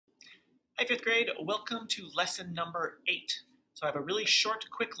Hi, fifth grade. Welcome to lesson number 8. So I have a really short,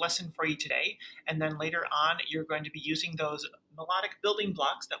 quick lesson for you today, and then later on you're going to be using those melodic building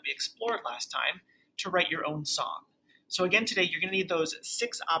blocks that we explored last time to write your own song. So again, today you're going to need those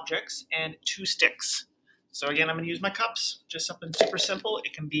 6 objects and 2 sticks. So again, I'm going to use my cups, just something super simple.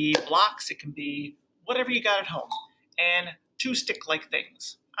 It can be blocks, it can be whatever you got at home, and 2 stick-like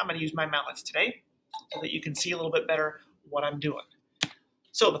things. I'm going to use my mallets today so that you can see a little bit better what I'm doing.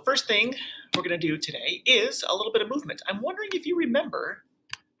 So the first thing we're going to do today is a little bit of movement. I'm wondering if you remember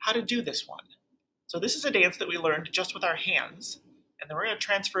how to do this one. So this is a dance that we learned just with our hands, and then we're going to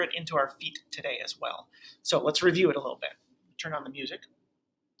transfer it into our feet today as well. So let's review it a little bit. Turn on the music.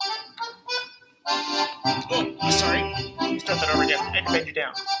 Oh, sorry. Let me start that over again. I had to bend you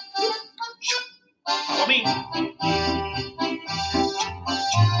down. Follow me.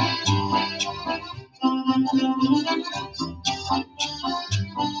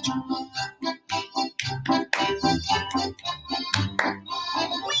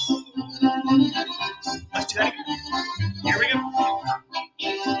 Let's do that again. Here we go.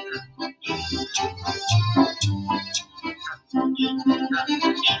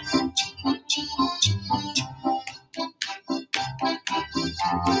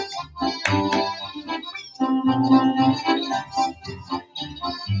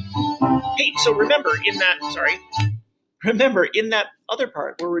 Hey, so remember in that other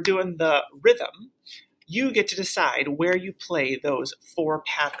part where we're doing the rhythm, you get to decide where you play those 4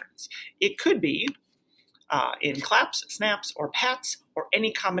 patterns. It could be in claps, snaps, or pats, or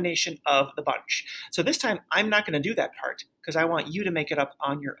any combination of the bunch. So this time, I'm not going to do that part because I want you to make it up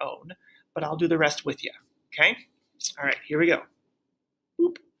on your own, but I'll do the rest with you, okay? All right, here we go.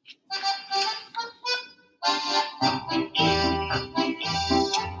 Boop.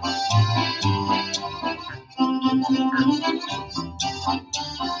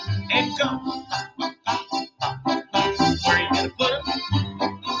 And go. Where are you going to put them?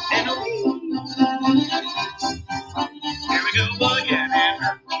 And a wee. Here we go again.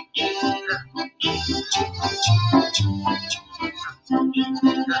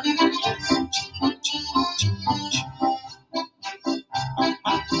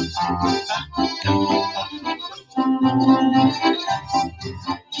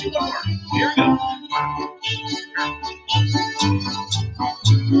 Two more. Here we go.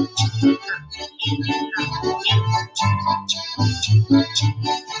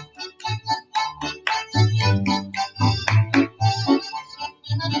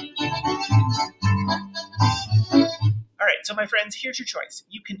 All right, so my friends, here's your choice.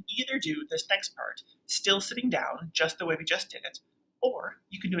 You can either do this next part still sitting down, just the way we just did it, or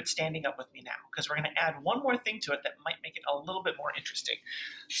you can do it standing up with me now, because we're going to add one more thing to it that might make it a little bit more interesting.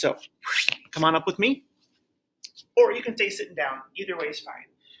 So come on up with me, or you can stay sitting down. Either way is fine.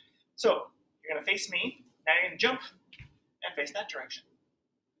 So you're going to face me. Now you're going to jump and face that direction.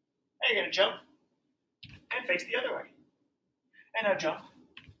 Now you're going to jump and face the other way. And now jump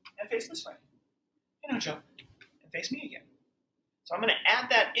and face this way. And now jump and face me again. So I'm going to add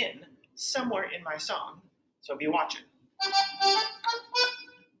that in somewhere in my song, so be watching.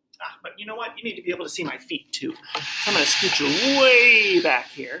 But you know what? You need to be able to see my feet too. So I'm going to scooch you way back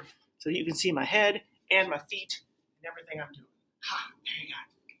here so that you can see my head and my feet and everything I'm doing. There you go.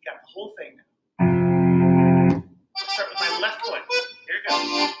 You got the whole thing now. Let's start with my left foot. Here it goes.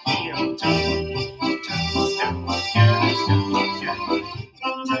 Heel, toe, step together,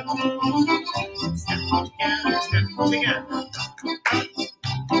 step together.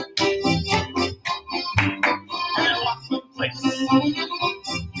 And then walk in place.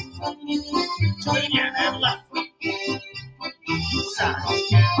 Do it again, and left foot. Side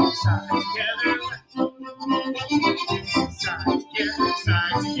together, left foot.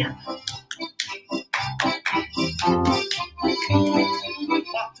 Side together.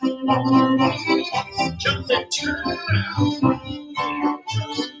 Walk. Jump and turn around.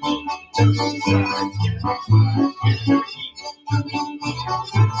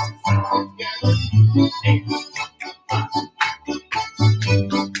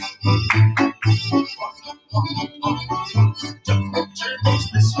 Jump and turn face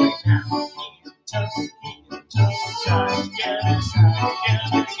this way now. Heel, toe, side together,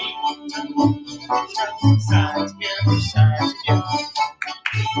 heel, toe, side together.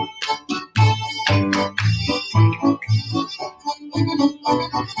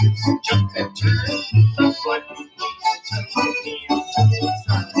 Jump and turn the foot, heel, toe,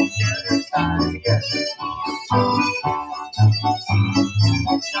 side together, side together.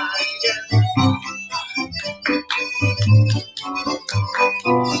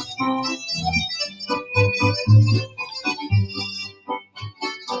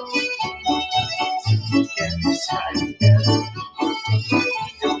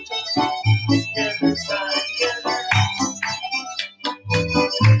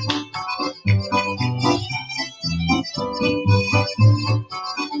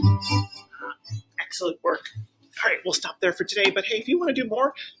 Excellent work. All right, we'll stop there for today. But hey, if you want to do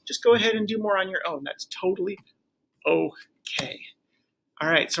more, just go ahead and do more on your own. That's totally okay. All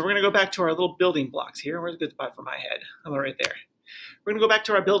right, so we're going to go back to our little building blocks here. Where's a good spot for my head? Oh, right there. We're going to go back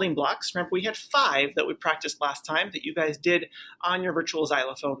to our building blocks. Remember, we had 5 that we practiced last time that you guys did on your virtual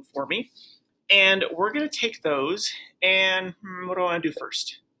xylophone for me. And we're going to take those and what do I want to do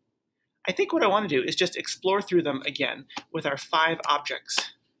first? I think what I want to do is just explore through them again with our 5 objects.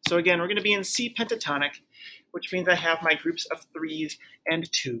 So again, we're going to be in C pentatonic, which means I have my groups of 3s and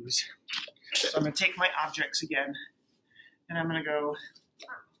 2s. So I'm going to take my objects again, and I'm going to go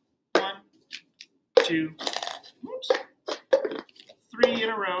 1, 2, oops, 3 in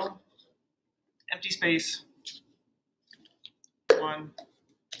a row, empty space, 1,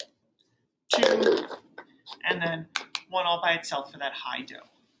 2, and then 1 all by itself for that high do,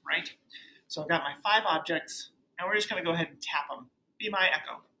 right? So I've got my 5 objects, and we're just going to go ahead and tap them. Be my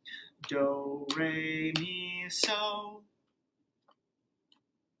echo. Do, re, mi, so.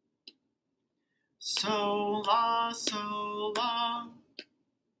 So, la, so, la.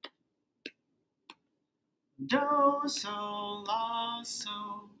 Do, so, la,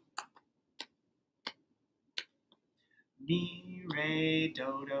 so. Mi, re,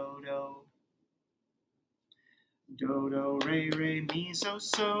 do, do, do. Do, do, re, re, mi, so,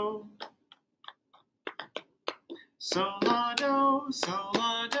 so. So, la, do,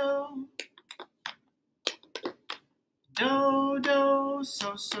 do. Do, do,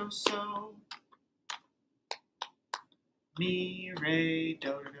 so, so, so. Mi, re,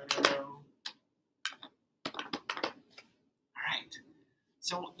 do, do, do, do. All right.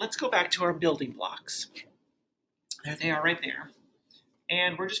 So let's go back to our building blocks. There they are right there.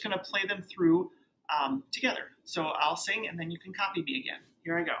 And we're just going to play them through together. So I'll sing and then you can copy me again.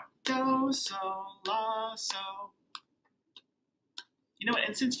 Here I go. Do, so, la, so. You know,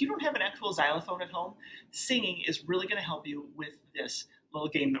 and since you don't have an actual xylophone at home, singing is really going to help you with this little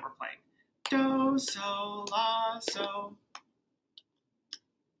game that we're playing. Do, so, la, so.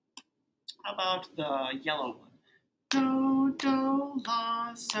 How about the yellow one? Do, do,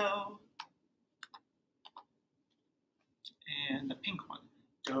 la, so. And the pink one.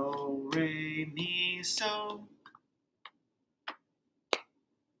 Do, re, mi, so.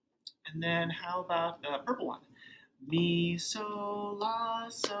 And then how about the purple one? Mi, so, la,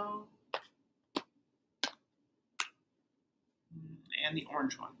 so. And the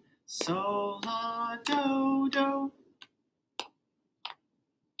orange one. So, la, do, do.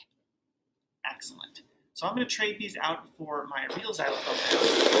 Excellent. So I'm going to trade these out for my real xylophone now,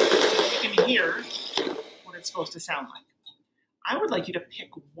 so you can hear what it's supposed to sound like. I would like you to pick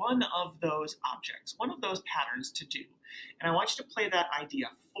one of those objects, one of those patterns to do, and I want you to play that idea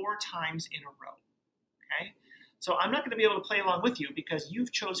 4 times in a row, okay? So I'm not going to be able to play along with you because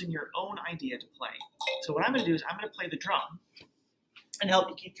you've chosen your own idea to play. So what I'm going to do is I'm going to play the drum and help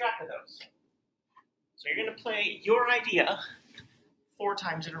you keep track of those. So you're going to play your idea 4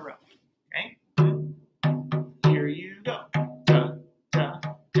 times in a row, okay? Here you go. Da, da,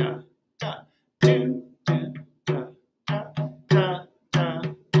 da, da, do, do, da, da, da, da,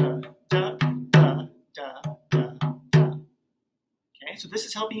 da, da, da, da, da, da. Okay, so this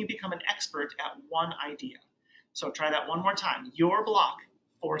is helping you become an expert at one idea. So try that one more time. Your block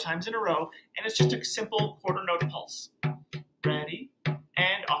 4 times in a row, and it's just a simple quarter note pulse. Ready?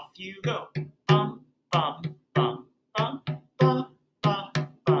 And off you go. Bum, bum, bum, bum, ba, ba,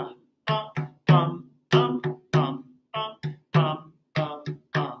 ba, ba, bum, bum, bum, bum, bum, bum,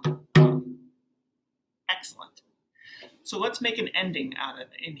 bum, bum. Excellent. So let's make an ending out of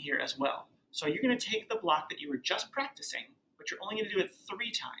in here as well. So you're going to take the block that you were just practicing, but you're only going to do it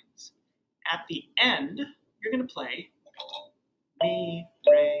 3 times. At the end, you're going to play mi,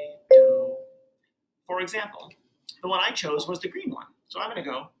 re, do. For example, the one I chose was the green one. So I'm going to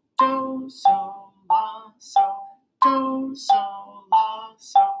go do, so, la, so, do, so, la,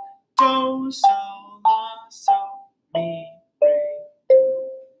 so, do, so, la, so, mi, re, do.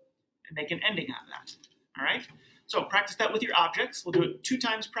 And make an ending out of that. All right? So practice that with your objects. We'll do it 2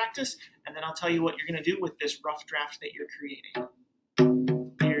 times practice, and then I'll tell you what you're going to do with this rough draft that you're creating.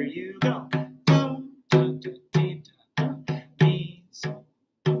 Here you go.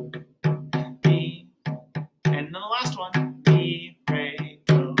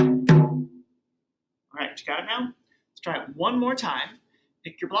 Got it now? Let's try it one more time.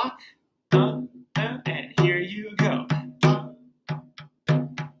 Pick your block, and here you go.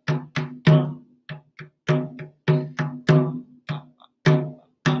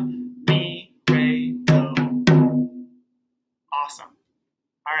 Mi, re, do. Awesome.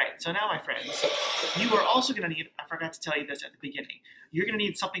 All right, so now, my friends, you are also going to need, I forgot to tell you this at the beginning, you're going to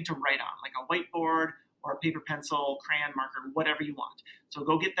need something to write on, like a whiteboard or a paper, pencil, crayon, marker, whatever you want. So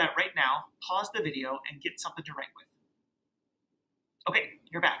go get that right now, pause the video, and get something to write with. Okay,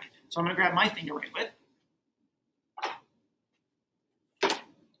 you're back. So I'm going to grab my thing to write with.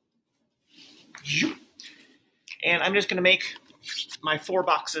 And I'm just going to make my 4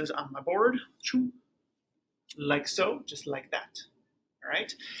 boxes on my board, like so, just like that. All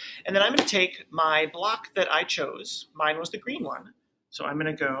right, and then I'm going to take my block that I chose. Mine was the green one, so I'm going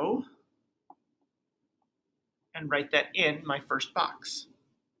to go and write that in my first box.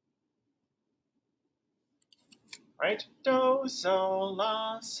 Right? Do, sol,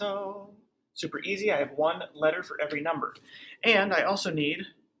 la, so. Super easy. I have 1 letter for every number. And I also need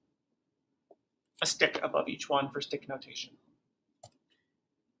a stick above each one for stick notation.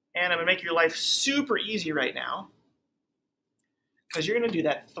 And I'm going to make your life super easy right now, because you're going to do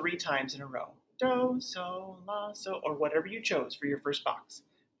that 3 times in a row. Do, sol, la, so, or whatever you chose for your first box.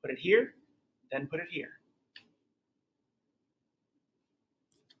 Put it here, then put it here.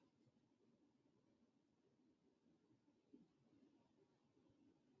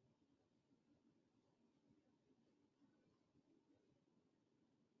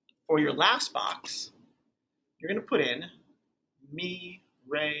 For your last box, you're going to put in mi,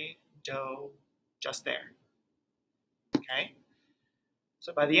 re, do, just there. Okay?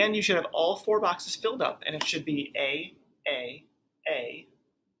 So by the end, you should have all 4 boxes filled up, and it should be A,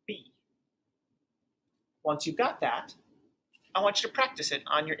 B. Once you've got that, I want you to practice it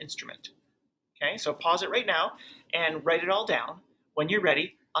on your instrument. Okay? So pause it right now and write it all down. When you're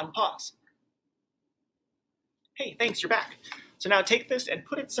ready, unpause. Hey, thanks, you're back. So now take this and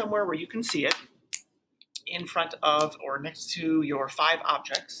put it somewhere where you can see it, in front of or next to your 5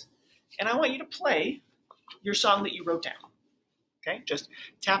 objects. And I want you to play your song that you wrote down. Okay, just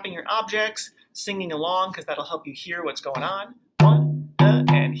tapping your objects, singing along, because that'll help you hear what's going on. 1,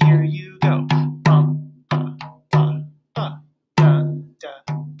 and here you go.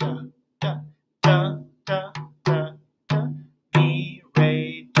 Mi,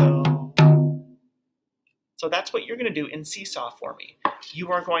 re, do. So that's what you're going to do in Seesaw for me.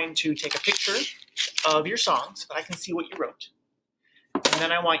 You are going to take a picture of your song so that I can see what you wrote. And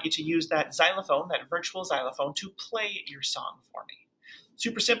then I want you to use that xylophone, that virtual xylophone, to play your song for me.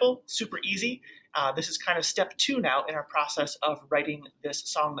 Super simple, super easy. This is kind of step 2 now in our process of writing this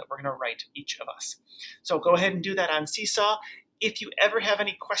song that we're going to write, each of us. So go ahead and do that on Seesaw. If you ever have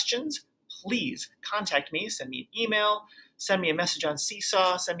any questions, please contact me. Send me an email, send me a message on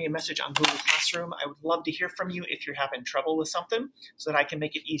Seesaw, send me a message on Google Classroom. I would love to hear from you if you're having trouble with something so that I can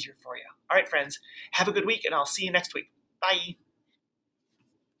make it easier for you. All right, friends, have a good week, and I'll see you next week. Bye.